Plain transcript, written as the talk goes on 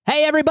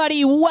Hey,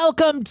 everybody.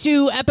 Welcome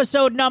to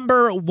episode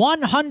number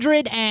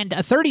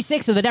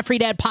 136 of the Debt Free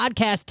Dad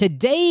podcast.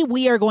 Today,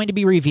 we are going to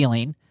be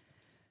revealing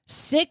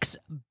 6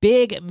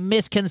 big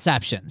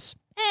misconceptions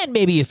and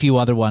maybe a few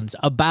other ones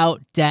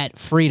about debt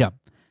freedom.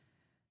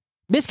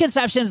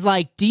 Misconceptions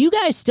like, do you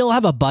guys still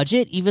have a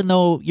budget even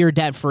though you're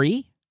debt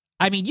free?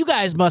 I mean, you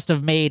guys must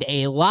have made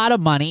a lot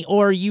of money,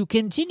 or you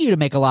continue to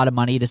make a lot of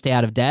money to stay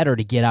out of debt or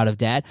to get out of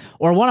debt.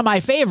 Or one of my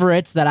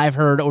favorites that I've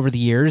heard over the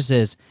years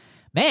is,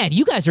 man,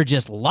 you guys are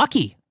just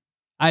lucky.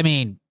 I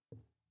mean,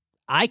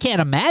 I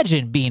can't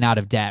imagine being out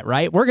of debt,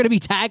 right? We're going to be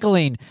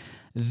tackling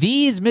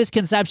these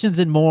misconceptions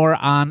and more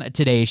on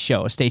today's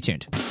show. Stay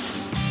tuned.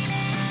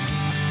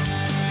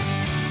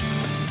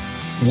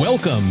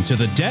 Welcome to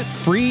the Debt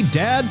Free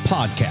Dad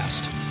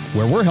podcast,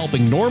 where we're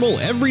helping normal,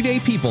 everyday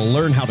people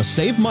learn how to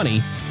save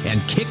money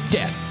and kick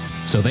debt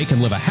so they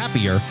can live a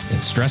happier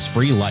and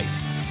stress-free life.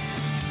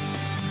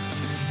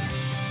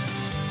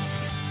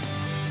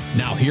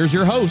 Now here's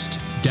your host,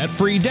 Debt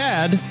Free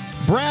Dad,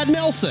 Brad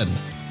Nelson.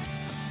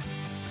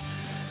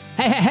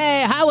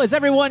 Hey, how is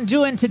everyone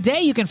doing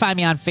today? You can find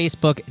me on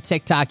Facebook,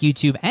 TikTok,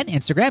 YouTube, and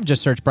Instagram.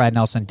 Just search Brad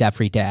Nelson, Debt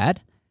Free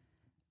Dad.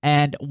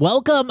 And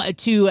welcome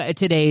to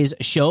today's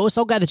show.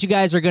 So glad that you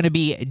guys are going to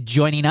be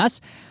joining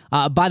us.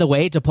 By the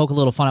way, to poke a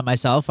little fun at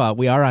myself,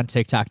 we are on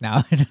TikTok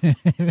now.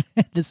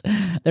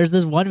 There's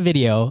this one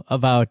video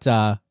about,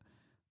 what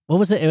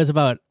was it? It was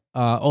about,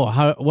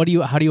 how do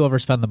you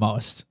overspend the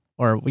most?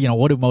 Or,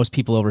 what do most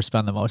people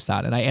overspend the most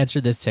on? And I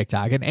answered this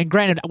TikTok. And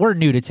granted, we're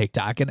new to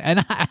TikTok.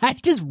 And I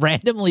just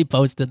randomly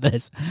posted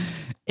this.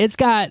 It's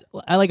got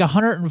like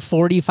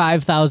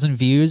 145,000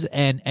 views.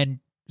 And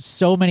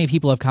so many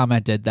people have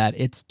commented that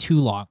it's too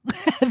long.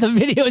 The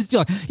video is too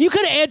long. You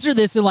could answer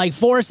this in like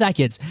 4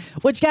 seconds.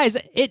 Which, guys,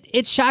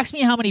 it shocks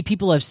me how many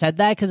people have said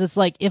that. Because it's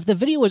like, if the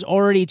video was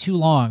already too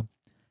long,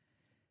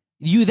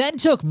 you then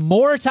took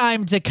more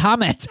time to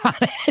comment on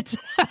it.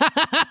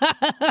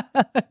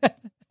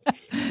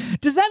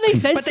 Does that make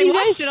sense? But they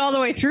watched it all the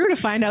way through to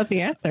find out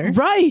the answer.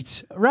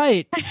 Right.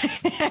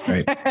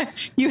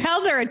 You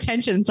held their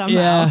attention somehow.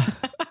 Yeah.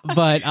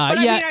 But I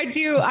mean,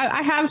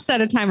 I have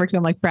set a timer to.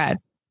 I'm like, Brad,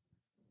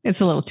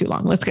 it's a little too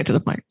long. Let's get to the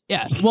point.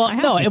 Yeah. Well,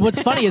 no. And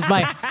what's funny is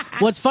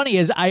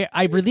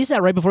I released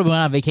that right before we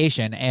went on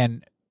vacation,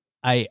 and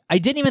I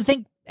didn't even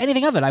think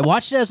anything of it. I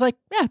watched it. I was like,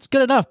 yeah, it's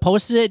good enough.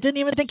 Posted it. Didn't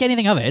even think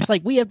anything of it. It's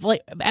like we had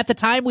at the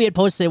time we had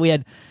posted it, we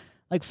had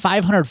like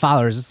 500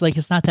 followers. It's like,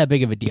 it's not that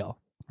big of a deal.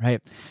 Right.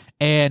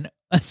 And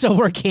so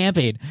we're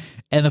camping.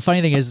 And the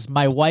funny thing is,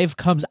 my wife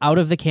comes out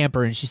of the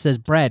camper and she says,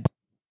 Brad,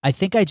 I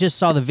think I just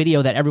saw the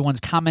video that everyone's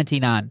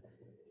commenting on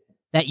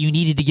that you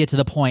needed to get to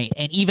the point.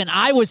 And even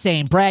I was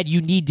saying, Brad,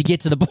 you need to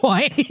get to the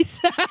point.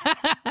 So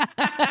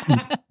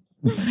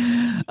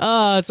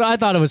I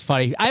thought it was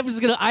funny. I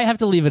have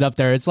to leave it up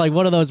there. It's like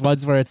one of those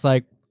ones where it's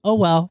like, oh,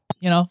 well,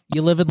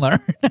 you live and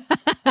learn.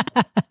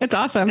 It's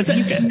awesome. Isn't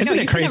it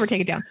crazy? Can never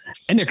take it down.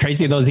 Isn't it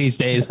crazy though these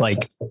days,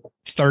 like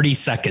 30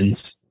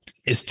 seconds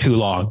is too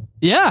long.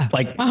 Yeah.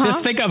 Like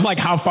just think of like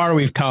how far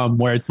we've come,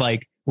 where it's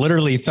like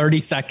literally 30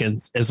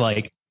 seconds is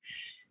like,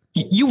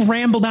 you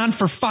rambled on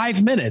for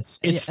 5 minutes.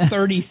 It's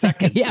 30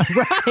 seconds. Yeah,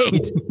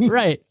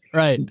 right.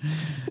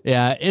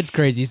 Yeah, it's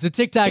crazy. So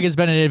TikTok has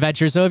been an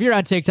adventure. So if you're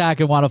on TikTok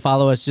and want to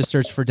follow us, just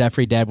search for Debt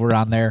Free Dad. We're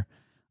on there.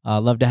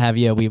 Love to have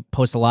you. We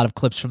post a lot of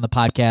clips from the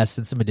podcast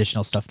and some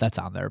additional stuff that's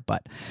on there.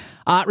 But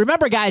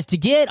remember, guys, to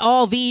get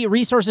all the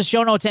resources,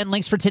 show notes, and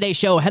links for today's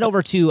show, head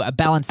over to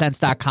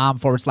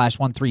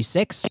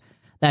balancesense.com/136.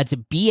 That's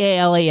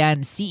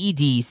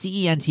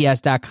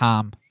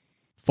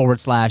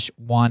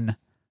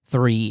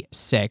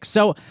BALANCEDCENTS.com/136.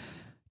 So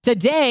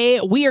today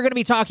we are going to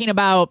be talking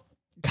about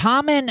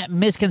common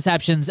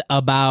misconceptions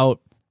about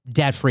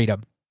debt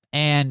freedom.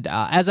 And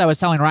as I was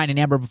telling Ryan and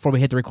Amber before we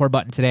hit the record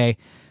button today,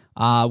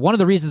 one of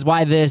the reasons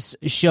why this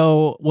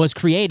show was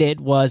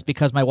created was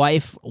because my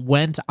wife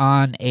went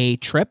on a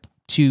trip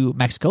to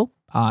Mexico.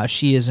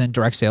 She is in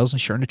direct sales and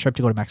she earned a trip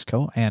to go to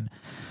Mexico. And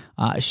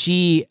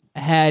she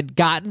had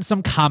gotten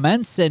some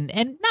comments and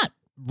not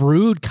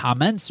rude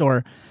comments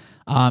or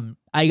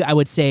I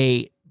would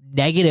say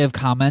negative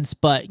comments,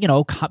 but,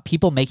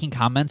 people making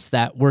comments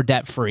that were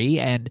debt free.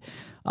 And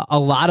a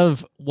lot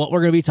of what we're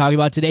going to be talking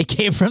about today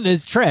came from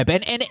this trip.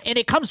 And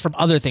it comes from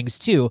other things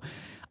too.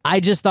 I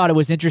just thought it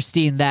was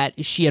interesting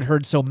that she had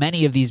heard so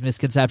many of these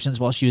misconceptions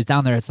while she was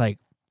down there. It's like,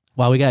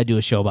 wow, we got to do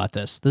a show about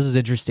this. This is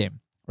interesting,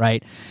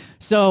 right?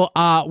 So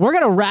we're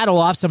going to rattle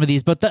off some of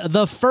these, but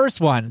the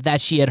first one that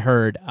she had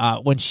heard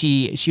when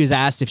she was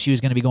asked if she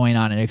was going to be going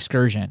on an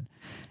excursion,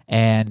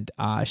 and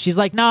she's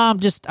like, no,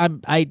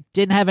 I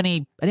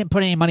didn't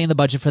put any money in the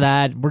budget for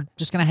that. We're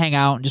just going to hang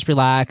out and just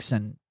relax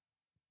and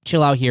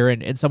chill out here.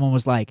 And someone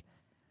was like,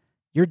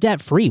 you're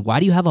debt free.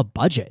 Why do you have a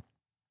budget?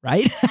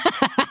 Right?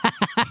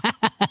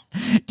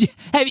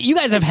 You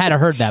guys have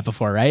heard that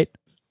before, right?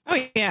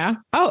 Oh yeah.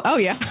 Oh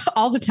yeah.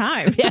 All the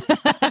time. Yeah.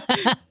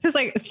 It's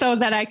like, so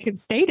that I could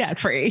stay debt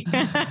free.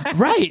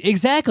 Right.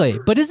 Exactly.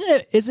 But is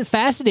it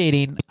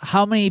fascinating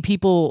how many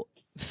people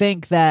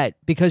think that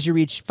because you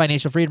reach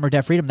financial freedom or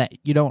debt freedom that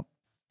you don't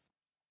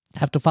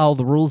have to follow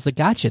the rules that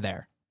got you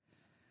there.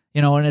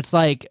 And it's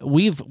like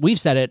we've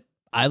said it,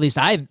 at least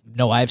I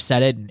know I've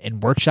said it in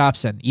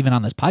workshops and even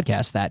on this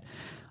podcast that,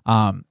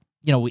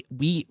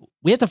 we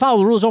have to follow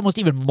the rules almost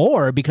even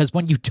more, because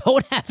when you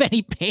don't have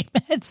any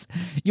payments,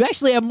 you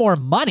actually have more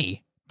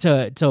money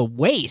to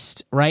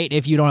waste, right?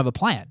 If you don't have a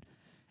plan.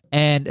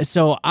 And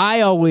so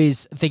I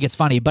always think it's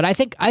funny, but I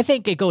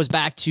think it goes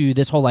back to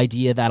this whole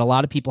idea that a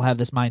lot of people have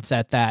this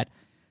mindset that,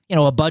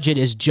 a budget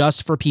is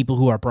just for people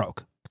who are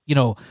broke.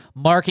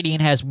 Marketing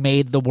has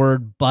made the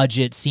word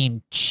budget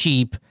seem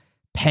cheap,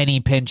 penny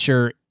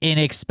pincher,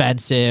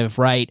 inexpensive,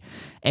 right?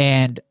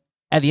 And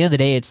at the end of the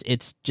day,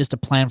 it's just a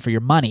plan for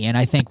your money. And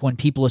I think when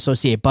people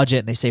associate budget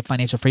and they say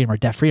financial freedom or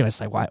debt freedom, it's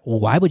like,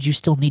 why would you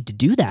still need to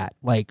do that?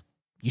 Like,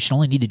 you should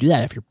only need to do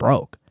that if you're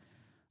broke.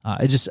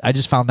 I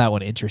just found that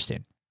one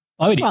interesting.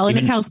 And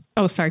it helps.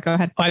 Oh, sorry. Go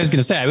ahead. I was going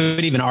to say, I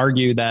would even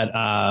argue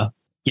that,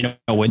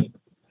 when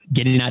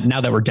getting at,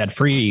 now that we're debt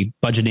free,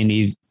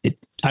 budgeting,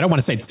 I don't want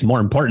to say it's more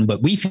important,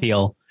 but we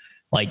feel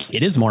like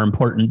it is more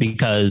important,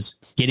 because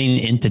getting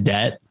into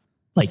debt,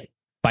 like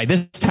by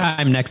this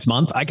time next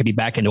month, I could be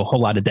back into a whole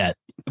lot of debt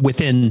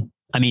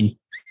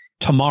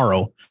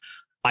tomorrow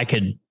I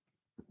could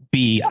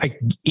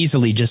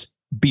easily just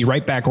be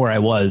right back where I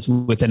was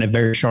within a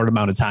very short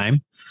amount of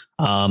time.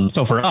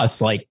 So for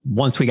us, like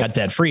once we got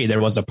debt free, there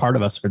was a part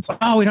of us where it's like,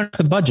 oh, we don't have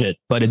to budget,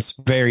 but it's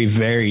very,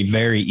 very,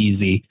 very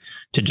easy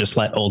to just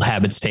let old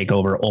habits take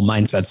over, old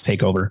mindsets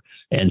take over.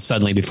 And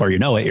suddenly before you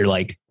know it, you're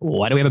like,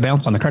 why do we have a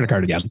balance on the credit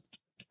card again?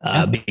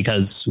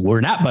 Because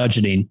we're not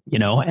budgeting,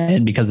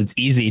 and because it's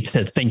easy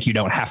to think you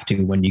don't have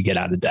to when you get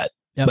out of debt,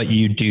 but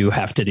you do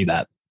have to do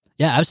that.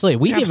 Yeah, absolutely.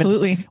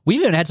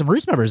 We've even had some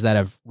Roots members that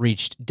have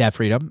reached debt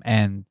freedom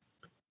and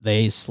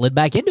they slid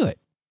back into it,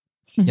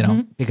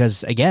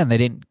 because again, they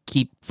didn't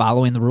keep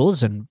following the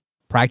rules and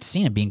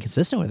practicing and being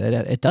consistent with it.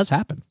 It does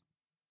happen.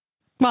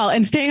 Well,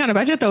 and staying on a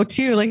budget though,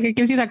 too, like it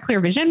gives you that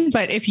clear vision.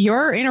 But if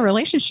you're in a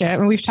relationship,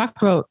 and we've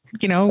talked about,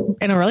 in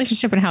a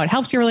relationship and how it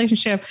helps your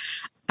relationship,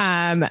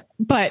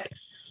 but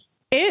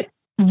it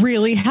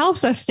really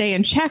helps us stay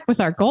in check with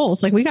our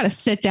goals. Like we got to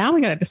sit down, we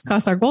got to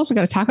discuss our goals. We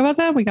got to talk about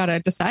them. We got to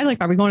decide, like,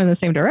 are we going in the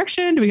same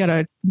direction? Do we got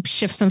to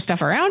shift some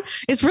stuff around?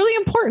 It's really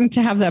important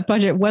to have that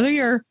budget, whether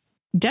you're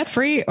debt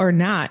free or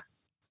not,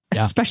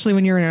 especially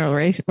when you're in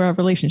a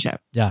relationship.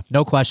 Yeah,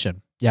 no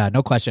question.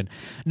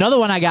 Another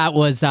one I got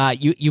was,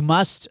 you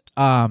must,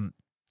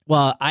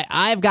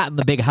 I've gotten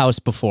the big house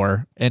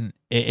before, and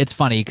it's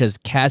funny because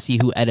Cassie,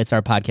 who edits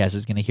our podcast,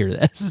 is going to hear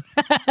this.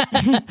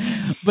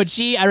 But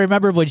I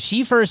remember when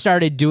she first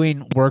started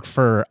doing work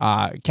for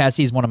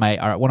Cassie's one of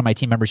my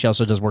team members. She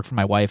also does work for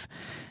my wife,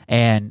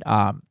 and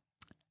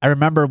I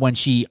remember when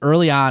she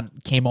early on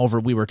came over,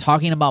 we were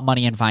talking about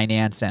money and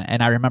finance,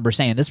 and I remember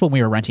saying this when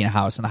we were renting a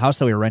house, and the house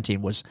that we were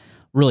renting was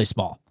really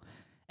small,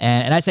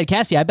 and I said,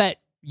 Cassie, I bet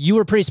you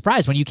were pretty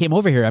surprised when you came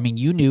over here. I mean,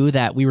 you knew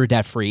that we were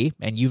debt free,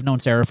 and you've known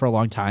Sarah for a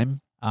long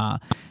time.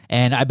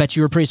 And I bet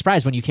you were pretty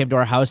surprised when you came to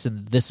our house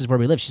and this is where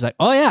we live. She's like,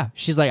 oh yeah.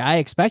 She's like, I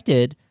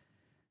expected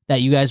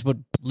that you guys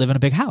would live in a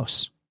big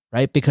house,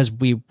 right? Because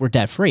we were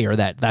debt free, or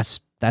that's,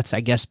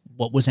 I guess,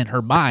 what was in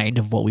her mind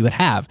of what we would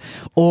have.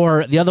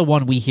 Or the other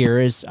one we hear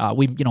is,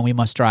 we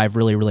must drive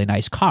really, really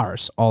nice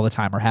cars all the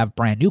time, or have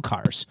brand new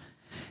cars.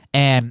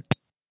 And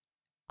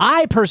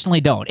I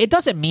personally don't. It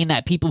doesn't mean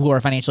that people who are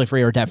financially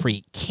free or debt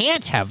free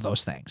can't have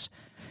those things.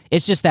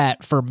 It's just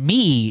that for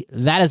me,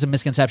 that is a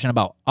misconception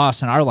about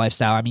us and our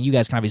lifestyle. I mean, you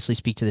guys can obviously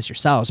speak to this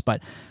yourselves,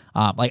 but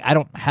I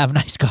don't have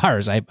nice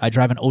cars. I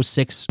drive an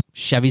 06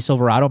 Chevy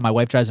Silverado. My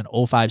wife drives an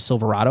 05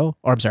 Silverado,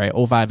 or I'm sorry,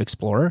 05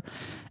 Explorer.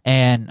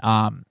 And,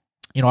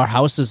 our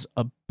house is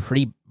a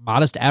pretty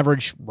modest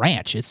average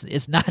ranch.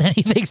 It's not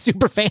anything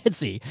super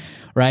fancy,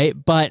 right?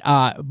 But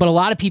a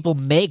lot of people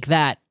make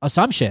that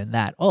assumption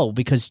that,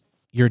 because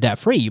you're debt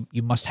free,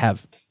 you must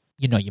have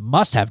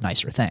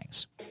nicer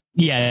things.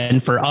 Yeah.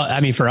 And for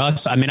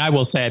us, I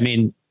will say,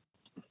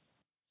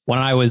 when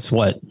I was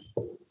I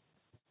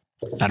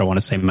don't want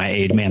to say my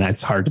age, man,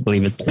 it's hard to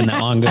believe it's been that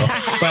long ago,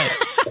 but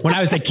when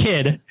I was a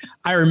kid,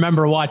 I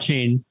remember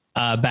watching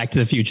Back to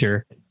the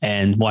Future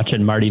and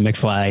watching Marty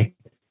McFly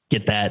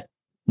get that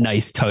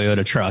nice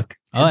Toyota truck.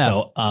 Oh, yeah.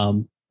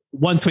 So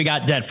once we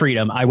got debt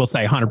freedom, I will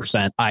say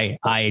 100%,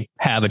 I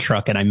have a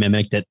truck and I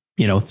mimicked it,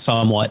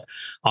 somewhat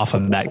off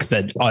of that. Cause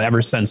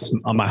ever since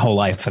my whole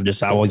life,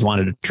 I always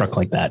wanted a truck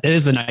like that. It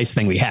is a nice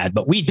thing we had,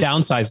 but we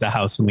downsized the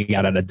house when we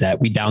got out of debt.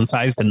 We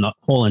downsized, and the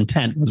whole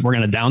intent was we're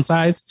going to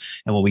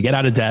downsize. And when we get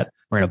out of debt,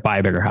 we're going to buy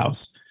a bigger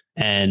house.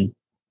 And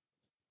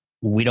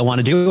we don't want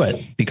to do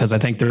it, because I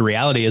think the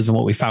reality is, and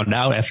what we found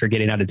out after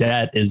getting out of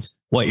debt is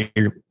what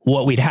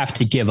we'd have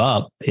to give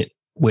up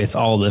with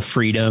all the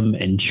freedom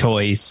and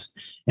choice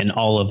and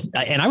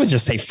and I would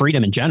just say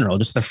freedom in general,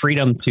 just the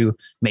freedom to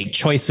make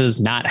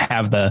choices, not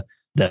have that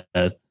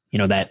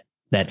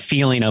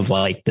feeling of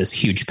like this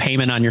huge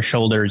payment on your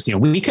shoulders.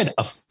 We could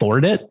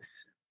afford it,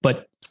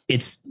 but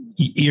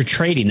you're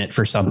trading it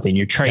for something.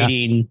 You're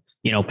trading,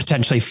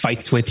 potentially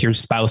fights with your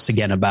spouse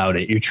again about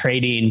it. You're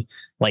trading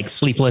like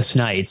sleepless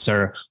nights,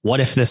 or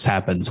what if this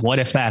happens? What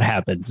if that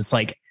happens? It's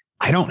like,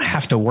 I don't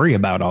have to worry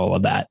about all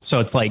of that. So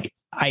it's like,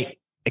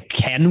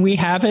 can we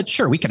have it?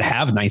 Sure, we could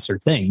have nicer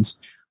things.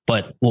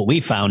 But what we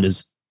found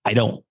is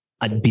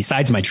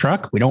besides my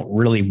truck, we don't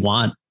really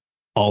want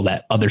all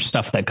that other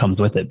stuff that comes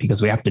with it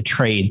because we have to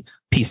trade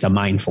peace of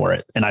mind for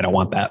it. And I don't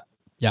want that.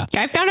 Yeah.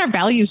 I found our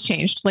values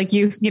changed. Like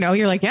you're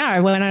like, yeah,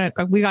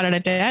 we got out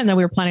of debt and then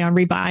we were planning on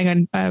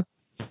rebuying a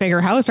bigger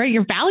house, right?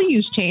 Your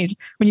values change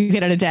when you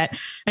get out of debt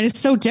and it's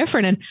so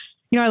different. And,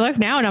 I look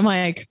now and I'm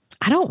like,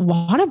 I don't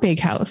want a big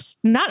house.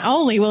 Not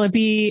only will it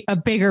be a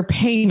bigger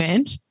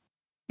payment,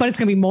 but it's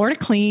going to be more to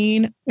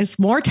clean. It's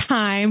more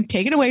time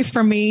taken away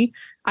from me.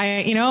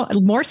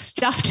 More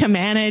stuff to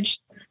manage.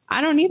 I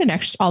don't need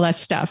all that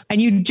stuff.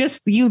 And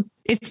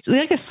it's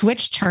like a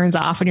switch turns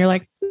off and you're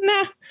like,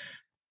 nah,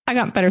 I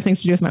got better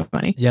things to do with my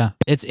money. Yeah.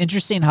 It's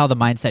interesting how the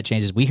mindset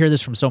changes. We hear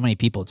this from so many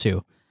people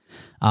too.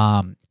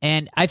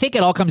 And I think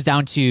it all comes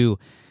down to,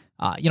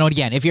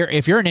 again, if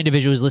you're an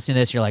individual who's listening to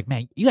this, you're like,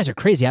 man, you guys are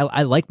crazy.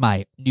 I like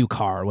my new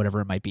car or whatever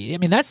it might be. I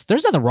mean, there's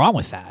nothing wrong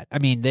with that. I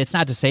mean, it's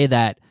not to say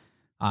that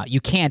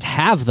you can't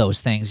have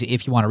those things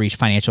if you want to reach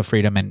financial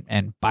freedom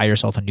and buy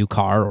yourself a new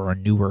car or a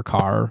newer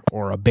car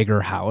or a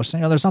bigger house.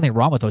 There's nothing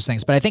wrong with those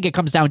things, but I think it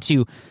comes down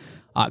to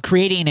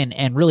creating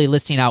and really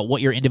listing out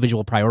what your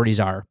individual priorities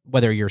are,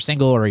 whether you're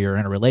single or you're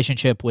in a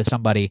relationship with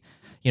somebody.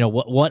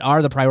 What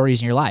are the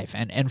priorities in your life?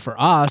 And for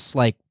us,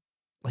 like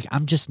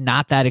I'm just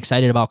not that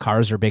excited about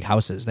cars or big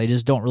houses. They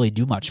just don't really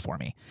do much for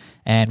me.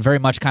 And very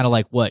much kind of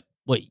like what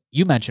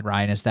you mentioned,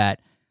 Ryan, is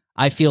that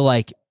I feel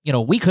like,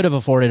 we could have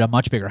afforded a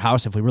much bigger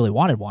house if we really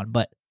wanted one.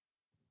 But,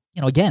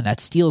 again, that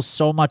steals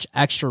so much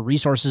extra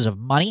resources of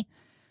money.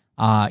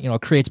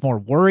 It creates more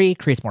worry,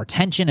 creates more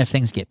tension if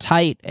things get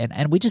tight.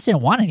 And we just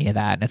didn't want any of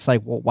that. And it's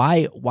like, well,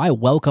 why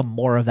welcome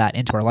more of that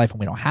into our life when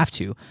we don't have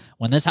to,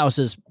 when this house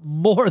is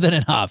more than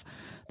enough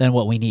than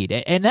what we need.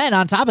 And then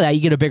on top of that, you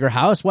get a bigger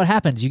house. What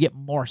happens? You get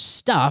more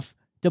stuff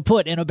to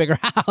put in a bigger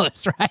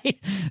house, right?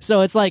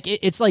 So it's like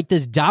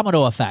this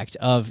domino effect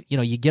of,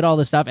 you get all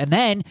this stuff and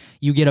then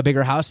you get a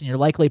bigger house and you're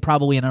likely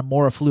probably in a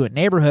more affluent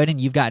neighborhood and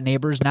you've got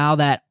neighbors now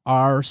that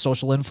are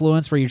social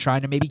influence where you're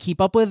trying to maybe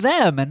keep up with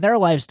them and their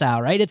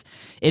lifestyle, right?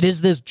 It is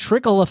this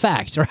trickle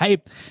effect,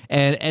 right?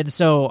 And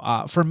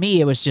so for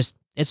me, it's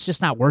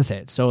just not worth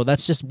it. So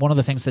that's just one of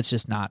the things that's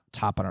just not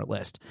top on our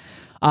list.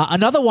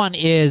 Another one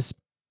is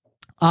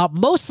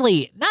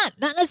mostly not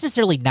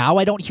necessarily now.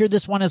 I don't hear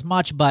this one as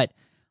much, but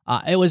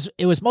it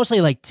was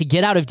mostly like to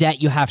get out of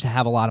debt, you have to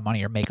have a lot of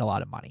money or make a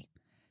lot of money.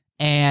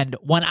 And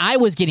when I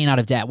was getting out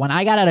of debt, when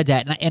I got out of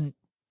debt, and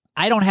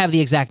I don't have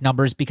the exact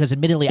numbers because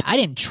admittedly I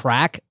didn't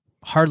track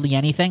hardly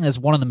anything. That's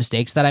one of the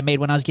mistakes that I made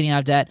when I was getting out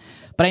of debt.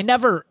 But I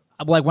never,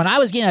 when I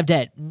was getting out of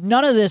debt,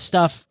 none of this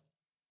stuff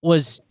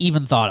was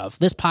even thought of.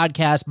 This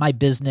podcast, my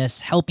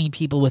business, helping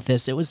people with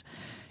this, it was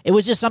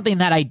just something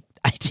that I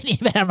didn't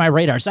even have on my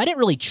radar. So I didn't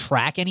really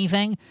track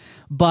anything,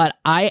 but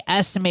I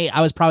estimate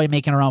I was probably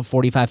making around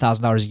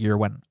 $45,000 a year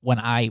when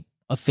I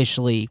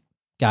officially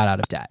got out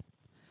of debt.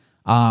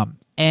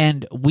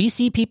 And we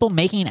see people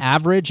making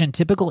average and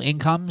typical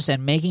incomes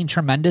and making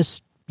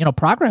tremendous,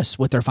 progress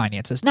with their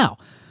finances. Now,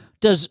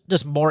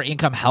 does more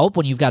income help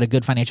when you've got a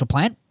good financial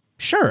plan?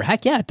 Sure.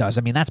 Heck yeah, it does.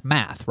 I mean, that's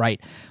math, right?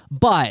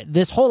 But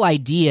this whole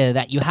idea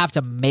that you have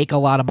to make a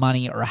lot of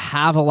money or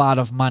have a lot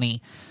of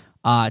money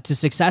to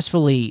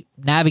successfully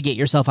navigate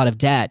yourself out of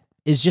debt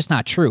is just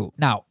not true.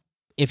 Now,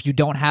 if you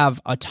don't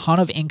have a ton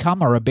of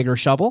income or a bigger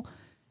shovel,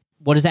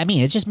 what does that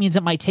mean? It just means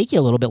it might take you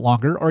a little bit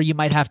longer, or you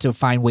might have to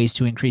find ways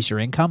to increase your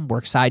income,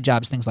 work side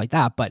jobs, things like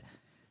that. But,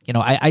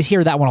 I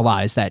hear that one a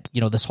lot is that,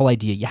 this whole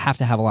idea, you have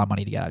to have a lot of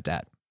money to get out of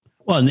debt.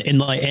 Well,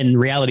 in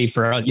reality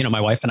for,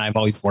 my wife and I have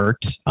always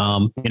worked,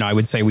 I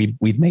would say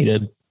we've made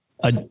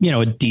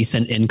a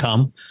decent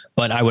income,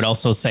 but I would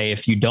also say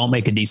if you don't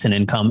make a decent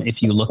income,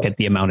 if you look at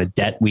the amount of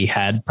debt we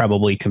had,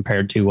 probably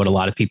compared to what a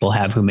lot of people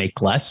have who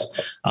make less,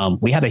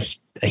 we had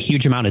a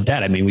huge amount of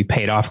debt. I mean, we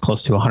paid off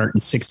close to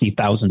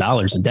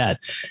 $160,000 in debt.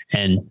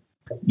 And,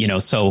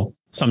 so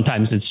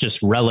sometimes it's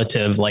just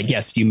relative, like,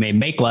 yes, you may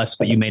make less,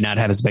 but you may not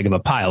have as big of a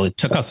pile. It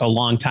took us a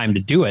long time to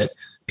do it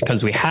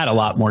because we had a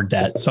lot more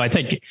debt. So I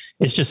think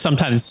it's just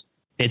sometimes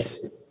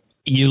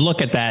you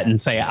look at that and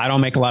say, I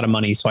don't make a lot of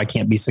money, so I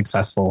can't be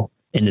successful.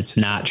 And it's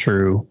not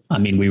true. I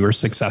mean, we were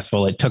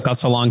successful. It took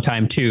us a long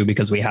time too,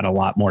 because we had a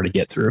lot more to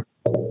get through.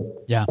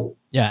 Yeah,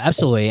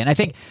 absolutely. And I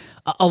think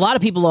a lot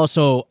of people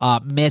also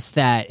miss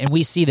that, and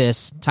we see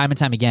this time and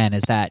time again,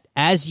 is that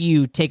as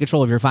you take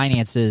control of your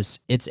finances,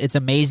 it's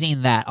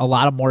amazing that a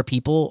lot of more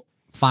people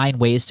find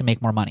ways to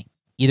make more money.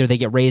 Either they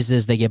get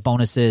raises, they get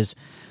bonuses.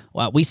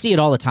 We see it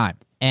all the time.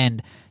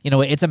 And,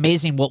 it's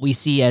amazing what we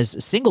see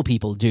as single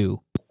people do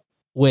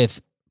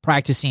with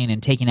practicing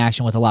and taking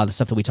action with a lot of the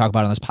stuff that we talk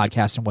about on this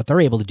podcast and what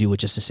they're able to do with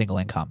just a single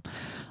income.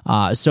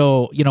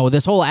 So,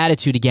 this whole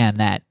attitude, again,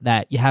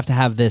 that you have to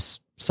have this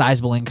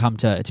sizable income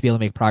to be able to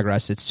make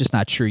progress, it's just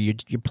not true.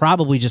 You're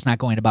probably just not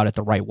going about it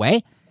the right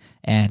way,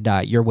 and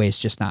your way is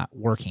just not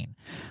working.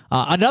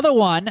 Another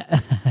one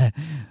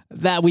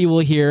that we will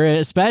hear,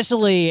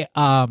 especially,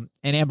 and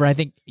Amber, I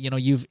think,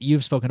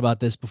 you've spoken about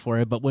this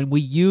before, but when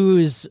we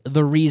use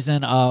the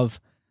reason of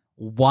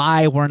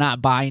why we're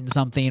not buying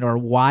something or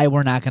why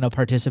we're not going to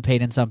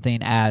participate in something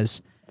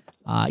as,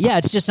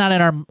 it's just not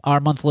in our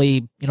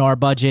monthly, our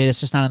budget. It's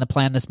just not in the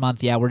plan this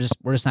month. Yeah, we're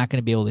just not going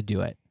to be able to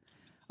do it.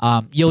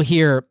 You'll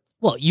hear,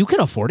 well, you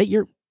can afford it.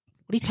 What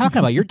are you talking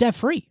about? You're debt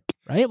free,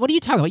 right? What are you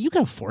talking about? You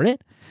can afford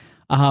it.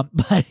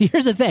 But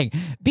here's the thing.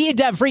 Being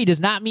debt free does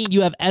not mean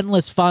you have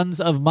endless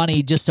funds of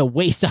money just to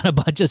waste on a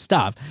bunch of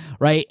stuff,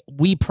 right?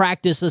 We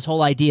practice this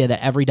whole idea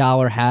that every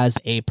dollar has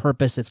a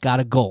purpose. It's got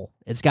a goal.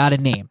 It's got a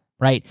name,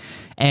 right?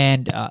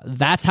 And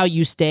that's how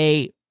you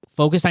stay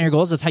focused on your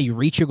goals. That's how you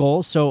reach your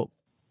goals. So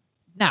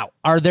now,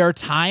 are there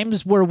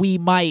times where we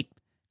might,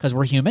 because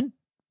we're human,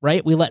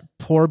 right? We let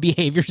poor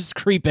behaviors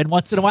creep in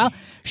once in a while.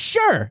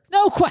 Sure,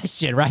 no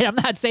question, right? I'm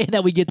not saying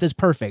that we get this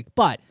perfect,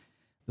 but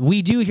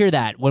we do hear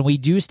that when we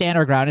do stand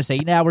our ground and say,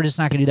 we're just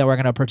not going to do that. We're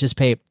going to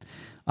participate.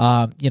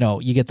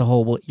 You get the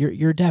whole, well,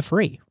 you're debt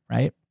free,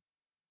 right?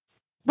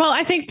 Well,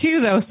 I think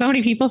too, though, so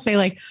many people say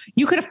like,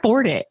 you could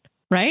afford it,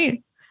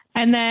 right?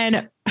 And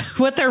then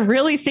what they're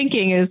really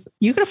thinking is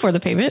you could afford the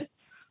payment.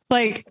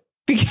 Like,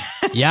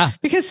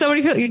 because so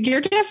many people,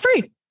 you're debt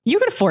free. You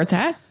could afford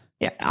that.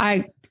 Yeah,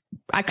 I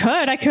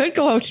could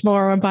go out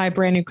tomorrow and buy a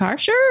brand new car.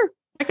 Sure.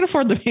 I can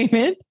afford the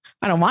payment.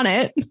 I don't want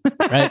it.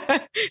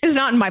 Right. It's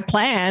not in my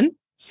plan.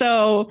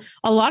 So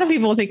a lot of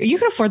people think you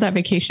can afford that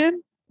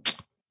vacation.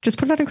 Just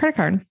put it on a credit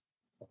card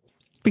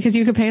because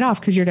you can pay it off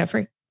because you're debt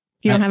free.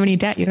 You don't have any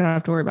debt. You don't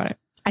have to worry about it.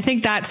 I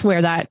think that's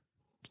where that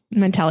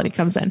mentality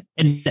comes in.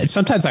 And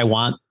sometimes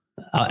I'm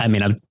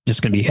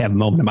just going to have a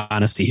moment of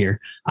honesty here.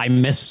 I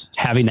miss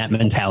having that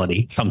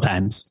mentality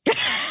sometimes.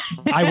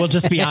 I will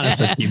just be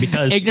honest with you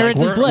because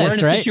ignorance is bliss,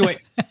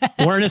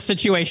 we're in a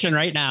situation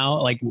right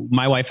now. Like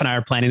my wife and I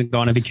are planning to go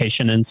on a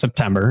vacation in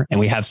September and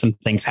we have some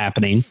things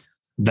happening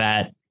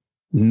that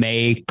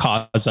may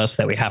cause us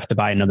that we have to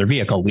buy another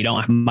vehicle.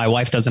 My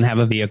wife doesn't have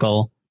a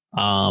vehicle.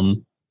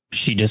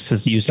 She just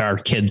has used our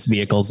kids'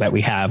 vehicles that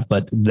we have,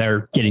 but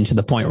they're getting to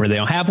the point where they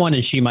don't have one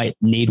and she might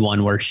need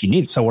one where she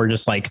needs. So we're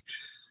just like,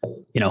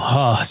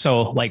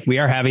 so like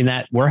we're having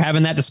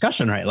that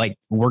discussion, right? Like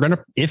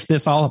if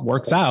this all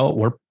works out,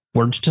 we're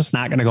just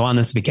not going to go on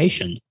this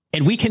vacation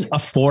and we can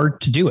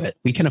afford to do it.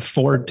 We can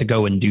afford to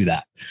go and do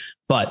that,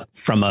 but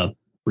from a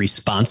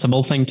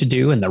responsible thing to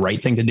do and the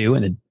right thing to do.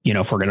 And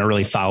if we're going to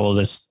really follow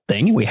this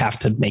thing, we have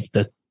to make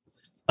the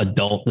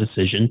adult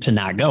decision to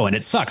not go. And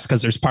it sucks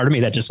because there's part of me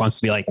that just wants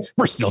to be like,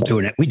 we're still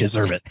doing it. We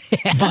deserve it.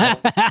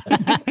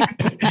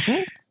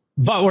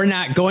 But we're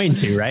not going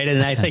to, right?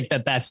 And I think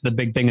that's the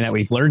big thing that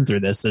we've learned through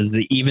this is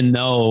that even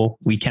though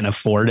we can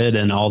afford it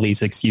and all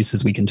these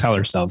excuses we can tell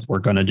ourselves, we're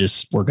going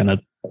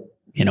to,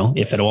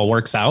 if it all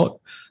works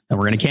out, then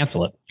we're going to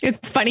cancel it.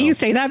 It's funny you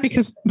say that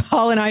because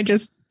Paul and I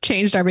just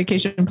changed our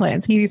vacation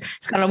plans. He's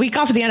got a week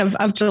off at the end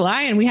of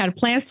July and we had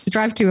plans to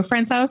drive to a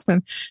friend's house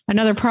in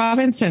another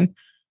province. And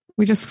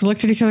we just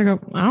looked at each other and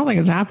go, I don't think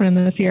it's happening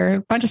this year.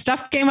 A bunch of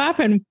stuff came up.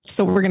 And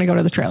so we're going to go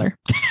to the trailer.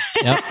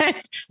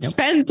 Yep.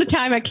 Spend the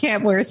time at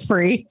camp where it's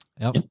free.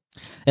 Yep.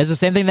 It's the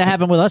same thing that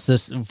happened with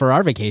us for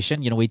our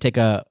vacation. We take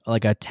a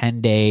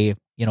 10-day,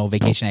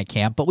 vacation at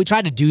camp, but we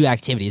try to do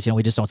activities.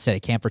 We just don't sit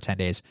at camp for 10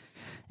 days.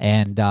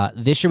 And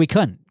this year we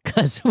couldn't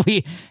because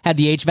we had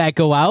the HVAC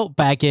go out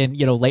back in,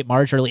 late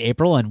March, early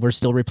April, and we're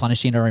still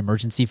replenishing our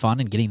emergency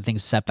fund and getting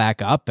things set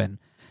back up and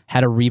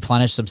had to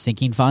replenish some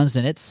sinking funds.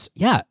 And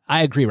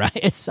I agree, right?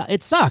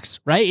 It sucks,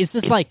 right? It's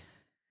just like,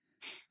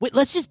 wait,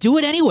 let's just do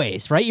it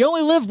anyways, right? You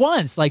only live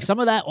once. Like some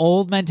of that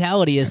old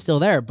mentality is still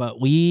there, but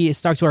we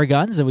stuck to our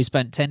guns and we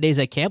spent 10 days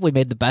at camp. We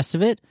made the best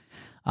of it.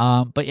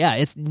 But yeah,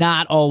 it's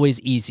not always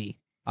easy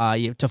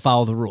to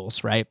follow the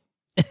rules, right?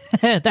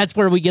 That's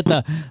where we get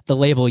the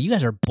label. You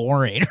guys are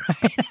boring.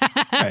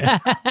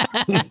 Right?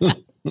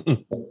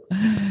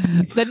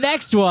 The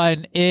next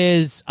one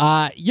is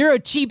you're a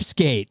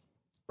cheapskate,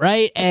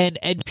 right? And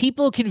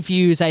people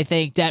confuse, I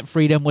think, debt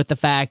freedom with the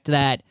fact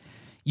that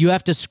you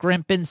have to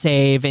scrimp and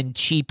save and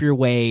cheap your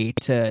way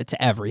to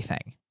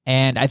everything.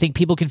 And I think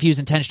people confuse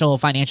intentional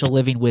financial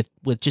living with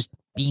just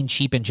being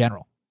cheap in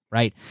general,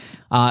 right?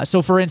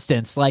 So for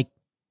instance, like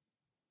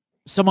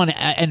someone,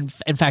 and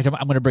in fact, I'm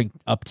going to bring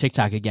up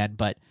TikTok again,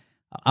 but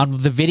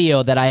on the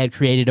video that I had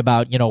created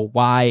about,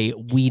 why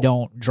we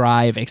don't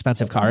drive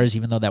expensive cars,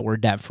 even though that we're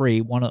debt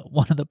free. One of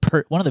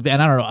the,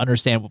 and I don't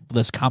understand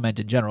this comment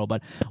in general,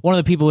 but one of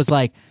the people was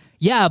like,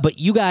 yeah, but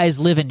you guys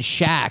live in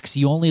shacks.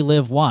 You only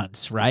live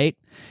once, right?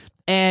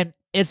 And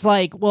it's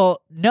like,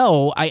 well,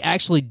 no, I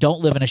actually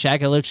don't live in a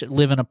shack. I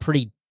live in a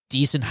pretty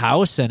decent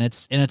house and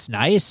it's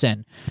nice.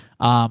 And,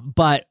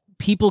 but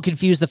people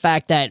confuse the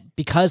fact that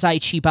because I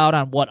cheap out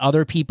on what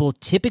other people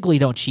typically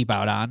don't cheap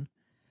out on,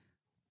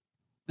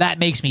 that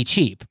makes me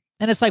cheap.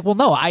 And it's like, well,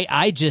 no,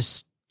 I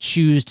just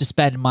choose to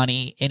spend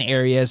money in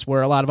areas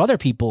where a lot of other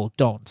people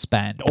don't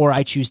spend, or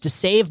I choose to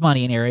save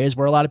money in areas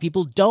where a lot of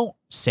people don't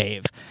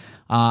save.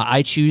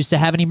 I choose to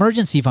have an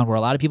emergency fund where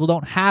a lot of people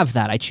don't have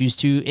that. I choose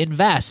to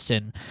invest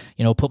and,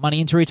 put money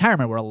into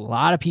retirement where a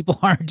lot of people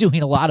aren't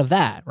doing a lot of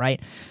that,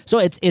 right? So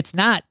it's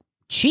not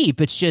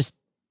cheap. It's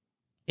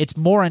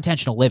more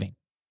intentional living.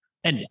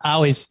 And I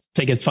always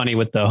think it's funny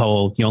with the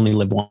whole you only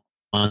live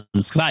once,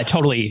 because I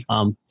totally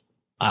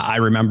I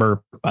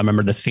remember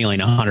this feeling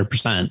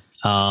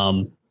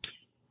 100%.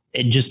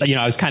 It just,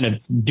 I was kind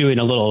of doing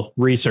a little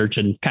research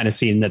and kind of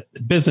seeing that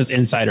Business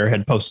Insider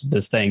had posted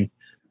this thing.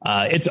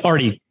 It's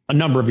already a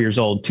number of years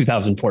old,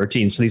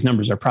 2014. So these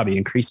numbers are probably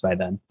increased by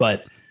then,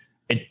 but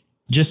it's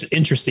just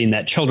interesting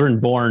that children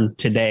born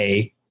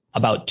today,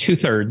 about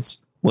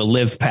 2/3 will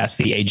live past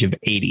the age of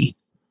 80.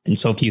 And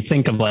so if you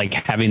think of like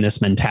having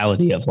this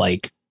mentality of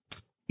like,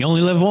 you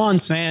only live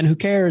once, man, who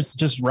cares?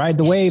 Just ride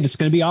the wave. It's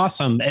going to be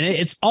awesome. And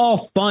it's all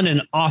fun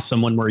and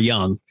awesome when we're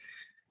young.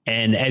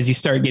 And as you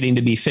start getting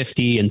to be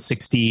 50 and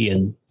 60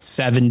 and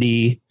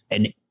 70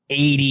 and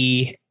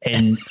 80,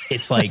 and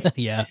it's like,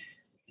 yeah,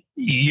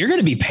 you're going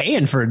to be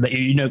paying for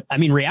the,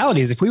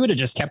 reality is if we would have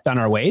just kept on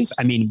our ways,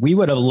 we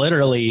would have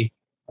literally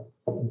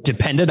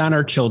depended on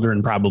our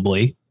children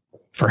probably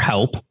for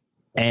help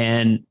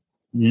and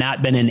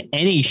not been in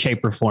any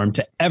shape or form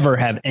to ever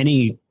have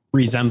any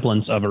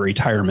resemblance of a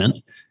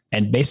retirement,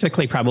 and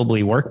basically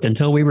probably worked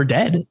until we were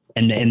dead.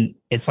 And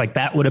it's like,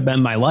 that would have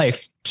been my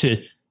life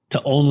to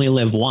only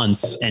live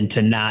once and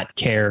to not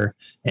care.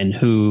 And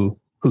who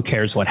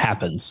cares what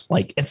happens?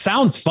 Like, it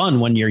sounds fun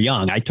when you're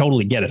young. I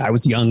totally get it. I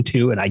was young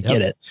too, and I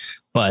get it,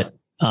 but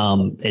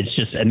it's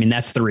just,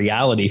 that's the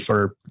reality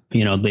for,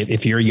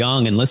 if you're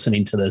young and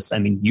listening to this,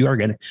 you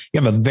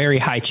have a very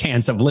high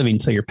chance of living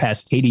till you're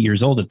past 80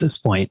 years old at this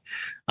point.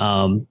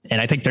 And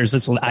I think there's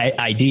this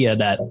idea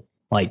that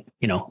like,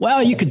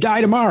 well, you could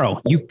die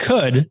tomorrow. You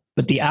could,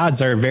 but the odds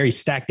are very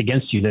stacked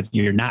against you that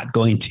you're not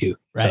going to.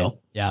 Right. So,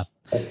 yeah.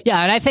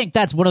 Yeah. And I think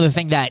that's one of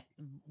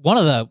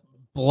the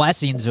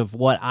blessings of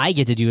what I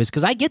get to do is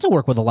because I get to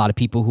work with a lot of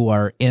people who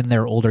are in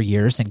their older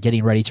years and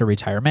getting ready to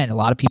retirement. And a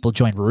lot of people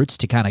join Roots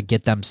to kind of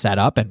get them set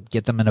up and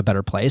get them in a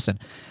better place. And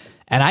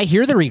I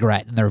hear the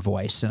regret in their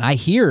voice, and I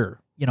hear,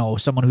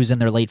 someone who's in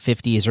their late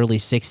 50s, early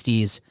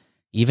 60s,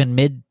 even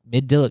mid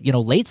to,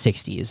 late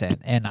 60s.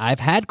 And I've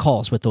had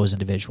calls with those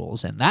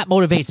individuals, and that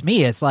motivates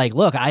me. It's like,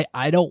 look,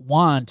 I don't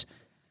want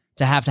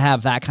to have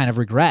that kind of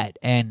regret.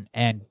 And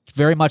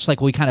very much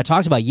like we kind of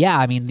talked about.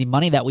 Yeah. The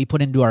money that we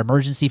put into our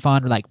emergency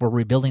fund, like we're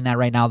rebuilding that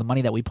right now, the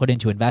money that we put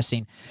into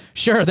investing.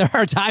 Sure. There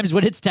are times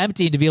when it's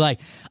tempting to be like,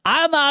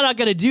 I'm not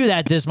going to do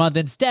that this month.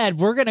 Instead,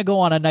 we're going to go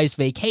on a nice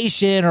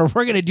vacation, or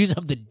we're going to do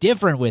something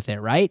different with it.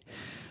 Right.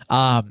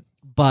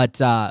 But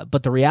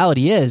the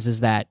reality is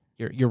that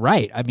you're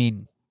right.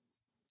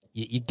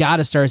 You got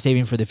to start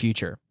saving for the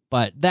future.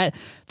 But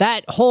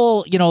that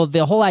whole,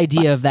 the whole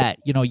idea of that,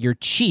 you're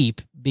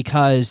cheap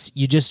because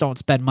you just don't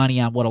spend money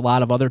on what a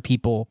lot of other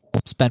people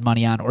spend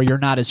money on, or you're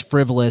not as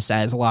frivolous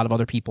as a lot of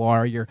other people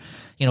are. You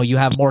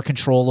have more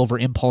control over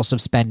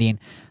impulsive spending.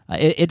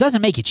 It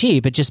doesn't make you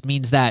cheap. It just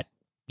means that,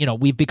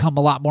 we've become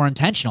a lot more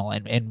intentional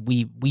and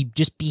we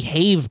just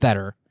behave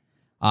better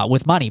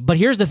with money. But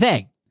here's the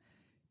thing.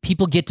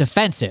 People get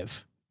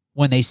defensive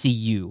when they see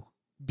you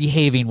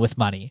behaving with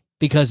money,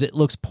 because it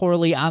looks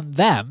poorly on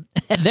them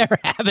and their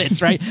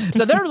habits, right?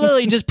 So they're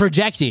literally just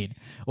projecting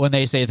when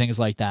they say things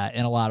like that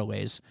in a lot of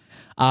ways.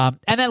 And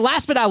then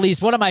last but not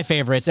least, one of my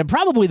favorites, and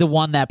probably the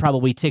one that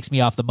probably ticks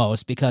me off the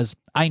most, because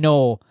I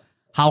know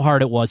how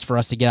hard it was for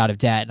us to get out of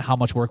debt and how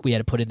much work we had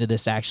to put into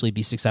this to actually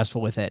be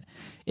successful with it,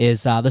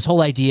 is this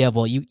whole idea of,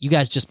 well, you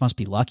guys just must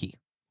be lucky,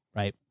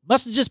 right?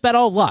 Must have just been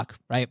all luck,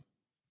 right?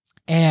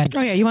 And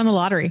oh yeah, you won the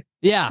lottery.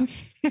 Yeah,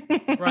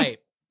 right.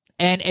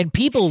 And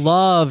people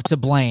love to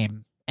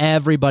blame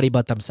everybody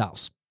but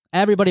themselves.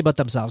 Everybody but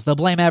themselves. They'll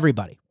blame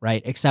everybody,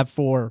 right? Except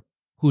for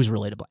who's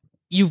really to blame.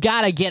 You've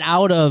got to get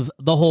out of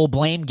the whole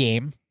blame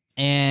game,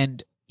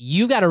 and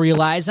you've got to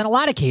realize in a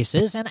lot of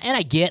cases, and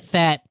I get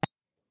that,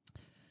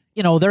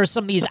 there are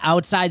some of these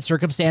outside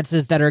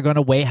circumstances that are going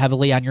to weigh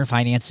heavily on your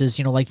finances,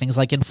 like things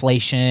like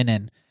inflation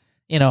and,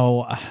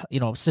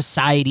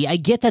 society. I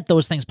get that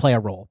those things play a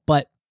role,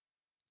 but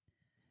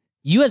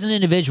you as an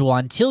individual,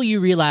 until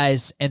you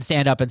realize and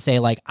stand up and say,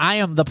 like, I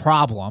am the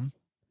problem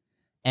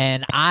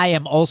and I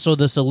am also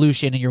the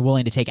solution, and you're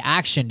willing to take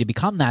action to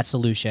become that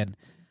solution,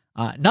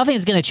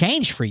 nothing's going to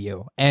change for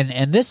you.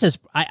 And this is,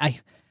 I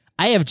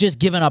have just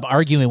given up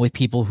arguing with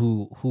people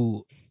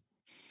who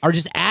are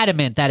just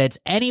adamant that it's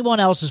anyone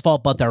else's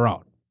fault but their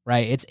own,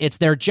 right? It's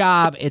their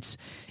job. It's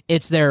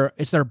their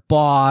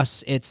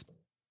boss. It's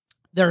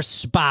their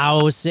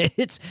spouse.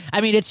 It's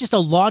just a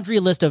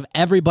laundry list of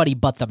everybody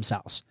but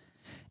themselves.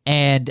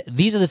 And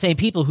these are the same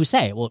people who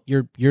say, well,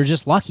 you're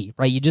just lucky,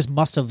 right? You just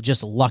must have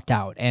just lucked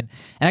out. And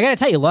I got to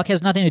tell you, luck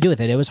has nothing to do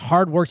with it. It was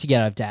hard work to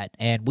get out of debt.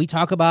 And we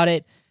talk about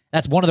it.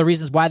 That's one of the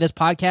reasons why this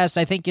podcast,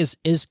 I think, is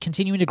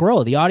continuing to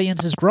grow. The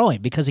audience is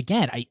growing because,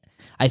 again,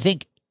 I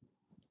think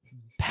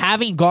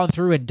having gone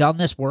through and done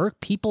this work,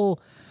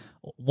 people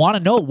want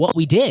to know what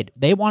we did.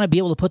 They want to be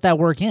able to put that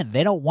work in.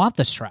 They don't want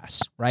the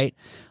stress, right?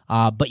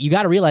 But you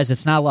got to realize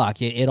it's not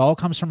luck. It all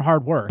comes from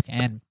hard work.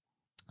 And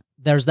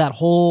there's that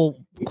whole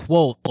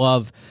quote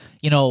of,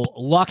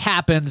 luck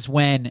happens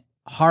when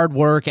hard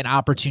work and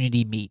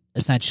opportunity meet,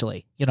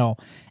 essentially,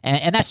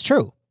 and that's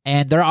true.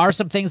 And there are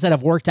some things that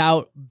have worked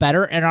out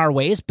better in our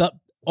ways, but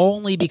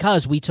only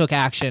because we took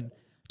action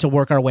to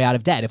work our way out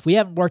of debt. If we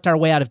haven't worked our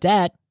way out of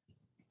debt,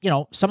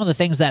 some of the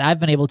things that I've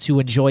been able to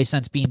enjoy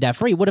since being debt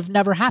free would have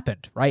never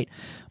happened, right?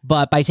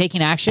 But by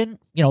taking action,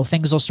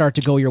 things will start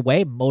to go your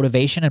way.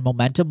 Motivation and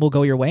momentum will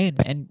go your way,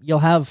 and you'll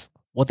have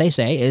what they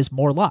say is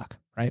more luck,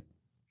 right?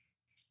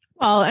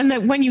 Well, and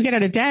that when you get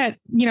out of debt,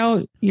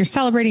 you're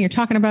celebrating, you're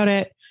talking about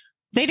it.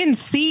 They didn't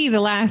see the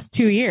last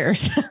 2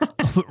 years.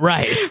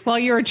 Right. While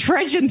you were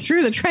trudging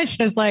through the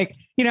trenches, and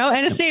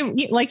the same,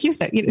 like you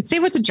said,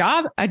 same with the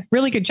job, a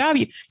really good job.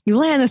 You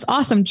land this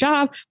awesome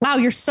job. Wow.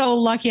 You're so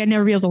lucky. I'd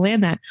never be able to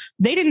land that.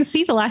 They didn't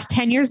see the last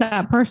 10 years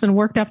that person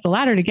worked up the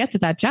ladder to get to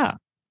that job.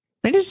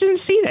 They just didn't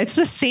see that. It's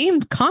the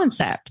same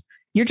concept.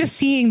 You're just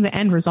seeing the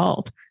end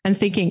result and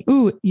thinking,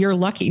 ooh, you're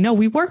lucky. No,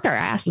 we worked our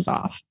asses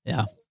off.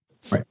 Yeah.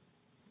 Right.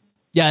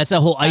 Yeah. It's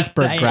a whole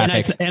iceberg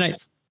graphic.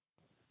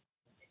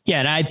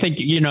 And I think,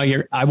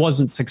 I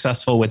wasn't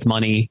successful with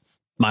money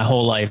my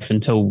whole life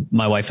until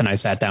my wife and I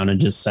sat down and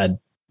just said,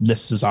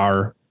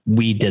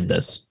 we did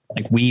this.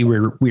 Like we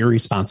were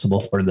responsible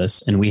for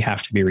this, and we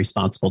have to be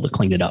responsible to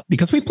clean it up,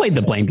 because we played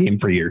the blame game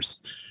for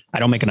years. I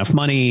don't make enough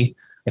money.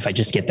 If I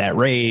just get that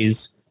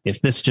raise,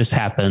 if this just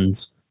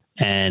happens,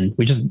 and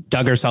we just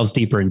dug ourselves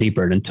deeper and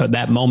deeper. And until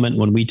that moment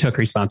when we took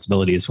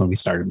responsibility is when we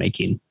started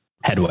making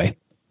headway.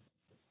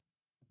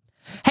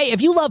 Hey,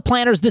 if you love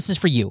planners, this is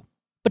for you.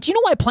 But do you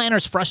know why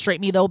planners frustrate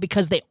me, though?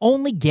 Because they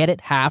only get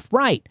it half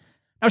right.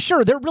 Now,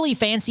 sure, they're really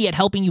fancy at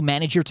helping you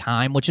manage your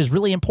time, which is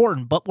really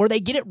important, but where they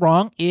get it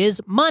wrong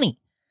is money.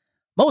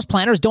 Most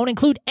planners don't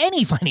include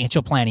any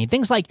financial planning.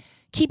 Things like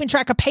keeping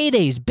track of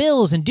paydays,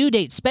 bills and due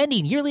dates,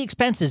 spending, yearly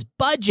expenses,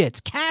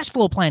 budgets, cash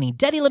flow planning,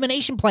 debt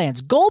elimination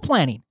plans, goal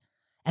planning.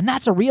 And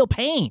that's a real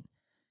pain.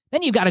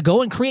 Then you've got to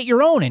go and create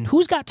your own, and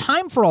who's got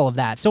time for all of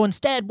that? So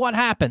instead, what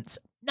happens?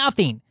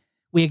 Nothing.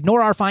 We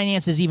ignore our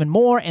finances even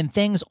more, and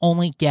things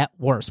only get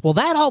worse. Well,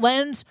 that all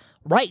ends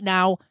right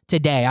now,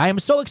 today. I am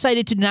so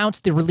excited to announce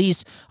the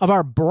release of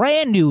our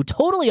brand new,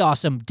 totally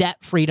awesome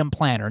Debt Freedom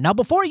Planner. Now,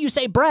 before you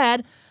say,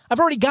 Brad, I've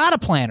already got a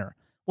planner.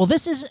 Well,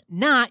 this is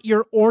not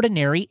your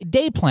ordinary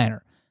day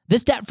planner.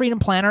 This Debt Freedom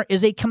Planner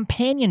is a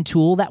companion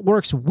tool that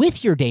works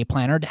with your day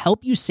planner to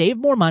help you save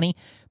more money,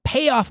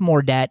 pay off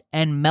more debt,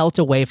 and melt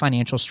away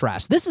financial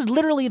stress. This is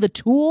literally the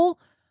tool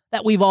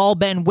that we've all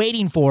been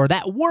waiting for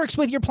that works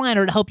with your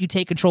planner to help you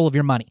take control of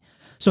your money.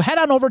 So head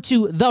on over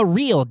to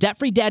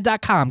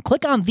therealdebtfreedad.com.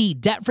 Click on the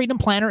Debt Freedom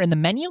Planner in the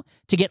menu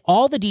to get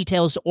all the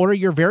details to order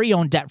your very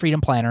own Debt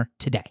Freedom Planner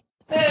today.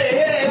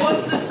 Hey,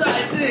 what's this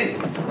I see?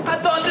 I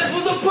thought this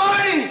was a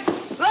party!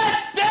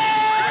 Let's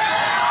dance!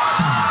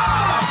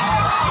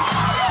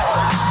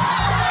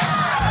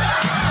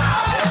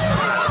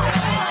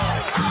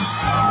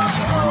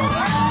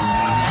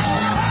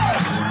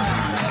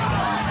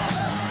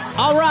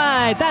 All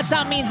right, that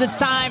sound means it's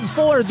time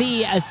for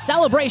the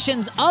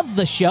celebrations of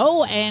the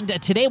show, and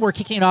today we're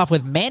kicking it off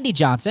with Mandy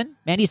Johnson.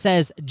 Mandy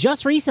says,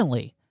 just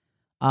recently,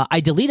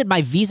 I deleted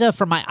my Visa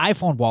from my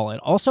iPhone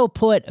wallet, also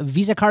put a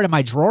Visa card in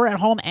my drawer at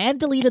home, and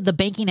deleted the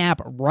banking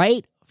app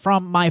right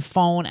from my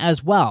phone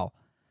as well.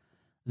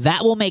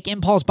 That will make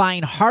impulse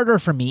buying harder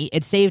for me.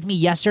 It saved me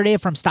yesterday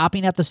from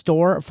stopping at the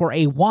store for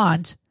a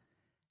want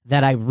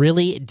that I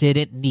really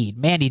didn't need.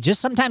 Mandy, just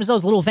sometimes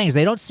those little things,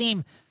 they don't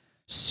seem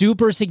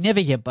super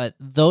significant, but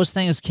those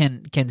things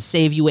can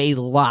save you a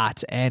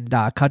lot and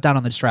cut down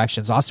on the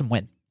distractions. Awesome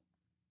win.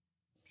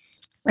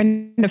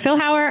 And to Phil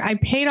Hauer, I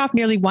paid off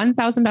nearly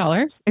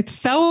 $1,000. It's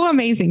so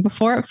amazing.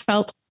 Before it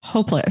felt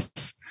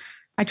hopeless.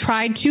 I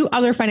tried 2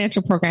 other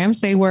financial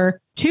programs. They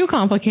were too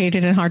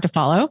complicated and hard to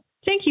follow.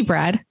 Thank you,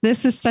 Brad.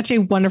 This is such a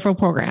wonderful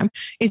program.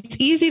 It's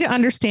easy to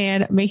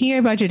understand. Making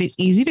a budget is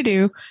easy to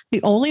do.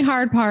 The only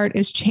hard part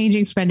is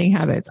changing spending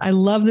habits. I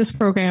love this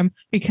program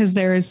because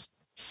there is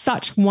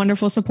such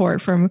wonderful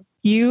support from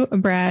you,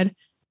 Brad,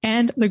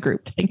 and the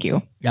group. Thank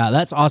you. Yeah,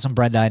 that's awesome,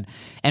 Brenda.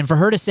 And for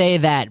her to say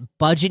that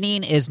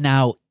budgeting is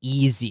now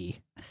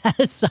easy, that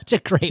is such a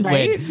great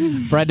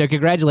win. Brenda,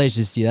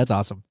 congratulations to you. That's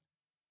awesome.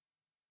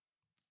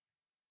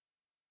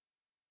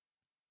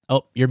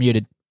 Oh, you're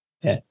muted.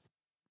 Yeah.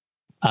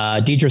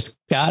 Deidre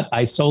Scott,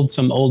 I sold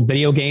some old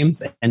video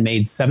games and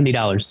made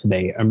 $70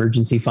 today.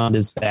 Emergency fund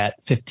is at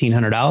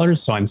 $1,500.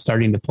 So I'm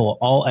starting to pull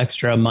all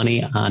extra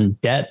money on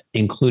debt,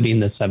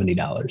 including the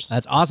 $70.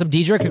 That's awesome,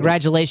 Deidre.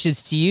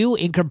 Congratulations to you.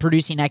 Income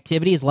producing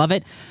activities. Love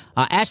it.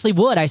 Ashley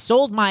Wood, I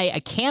sold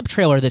my camp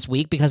trailer this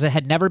week because it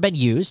had never been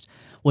used.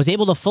 Was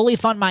able to fully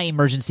fund my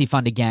emergency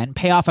fund again,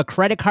 pay off a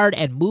credit card,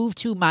 and move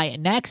to my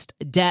next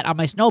debt on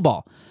my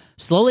snowball.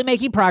 Slowly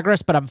making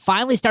progress, but I'm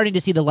finally starting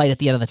to see the light at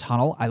the end of the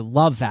tunnel. I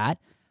love that.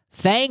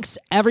 Thanks,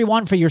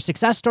 everyone, for your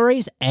success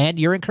stories and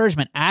your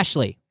encouragement.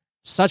 Ashley,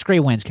 such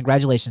great wins.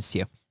 Congratulations to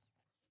you.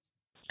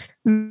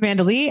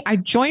 Amanda Lee, I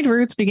joined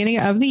Roots beginning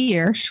of the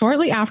year,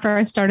 shortly after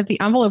I started the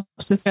envelope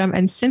system.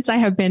 And since I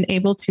have been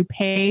able to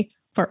pay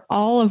for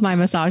all of my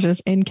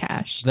massages in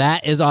cash.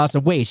 That is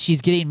awesome. Wait,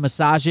 she's getting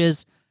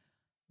massages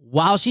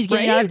while she's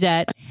getting out of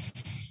debt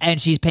and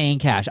she's paying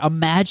cash.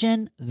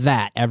 Imagine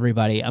that,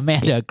 everybody.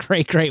 Amanda,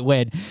 great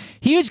win.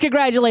 Huge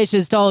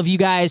congratulations to all of you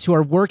guys who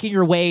are working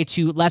your way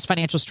to less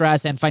financial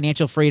stress and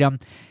financial freedom.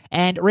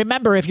 And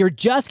remember, if you're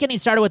just getting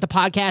started with the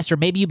podcast, or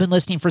maybe you've been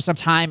listening for some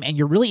time and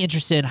you're really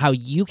interested in how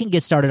you can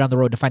get started on the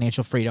road to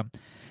financial freedom,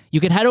 you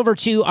can head over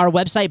to our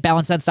website,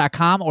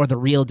 balancesense.com or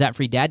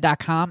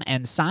therealdebtfreedad.com,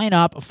 and sign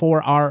up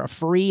for our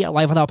free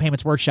Life Without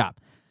Payments workshop.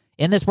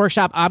 In this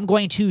workshop, I'm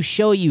going to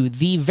show you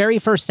the very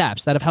first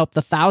steps that have helped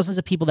the thousands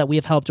of people that we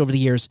have helped over the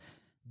years,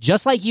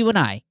 just like you and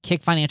I,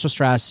 kick financial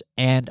stress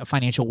and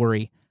financial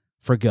worry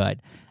for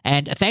good.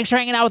 And thanks for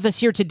hanging out with us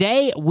here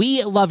today.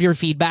 We love your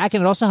feedback,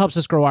 and it also helps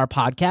us grow our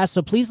podcast.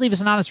 So please leave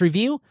us an honest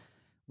review.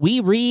 We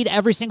read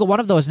every single one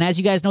of those. And as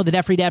you guys know, the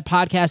Debt Free Dad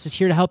podcast is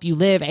here to help you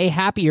live a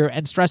happier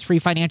and stress-free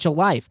financial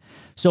life.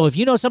 So if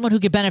you know someone who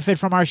could benefit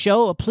from our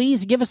show,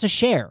 please give us a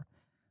share.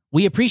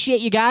 We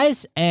appreciate you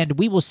guys, and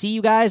we will see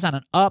you guys on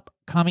an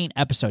upcoming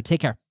episode. Take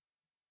care.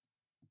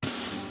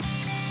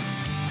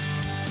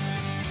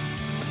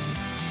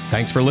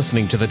 Thanks for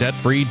listening to the Debt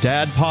Free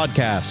Dad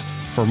podcast.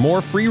 For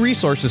more free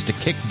resources to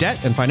kick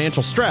debt and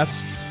financial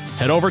stress,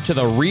 head over to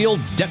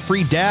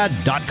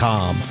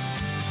therealdebtfreedad.com.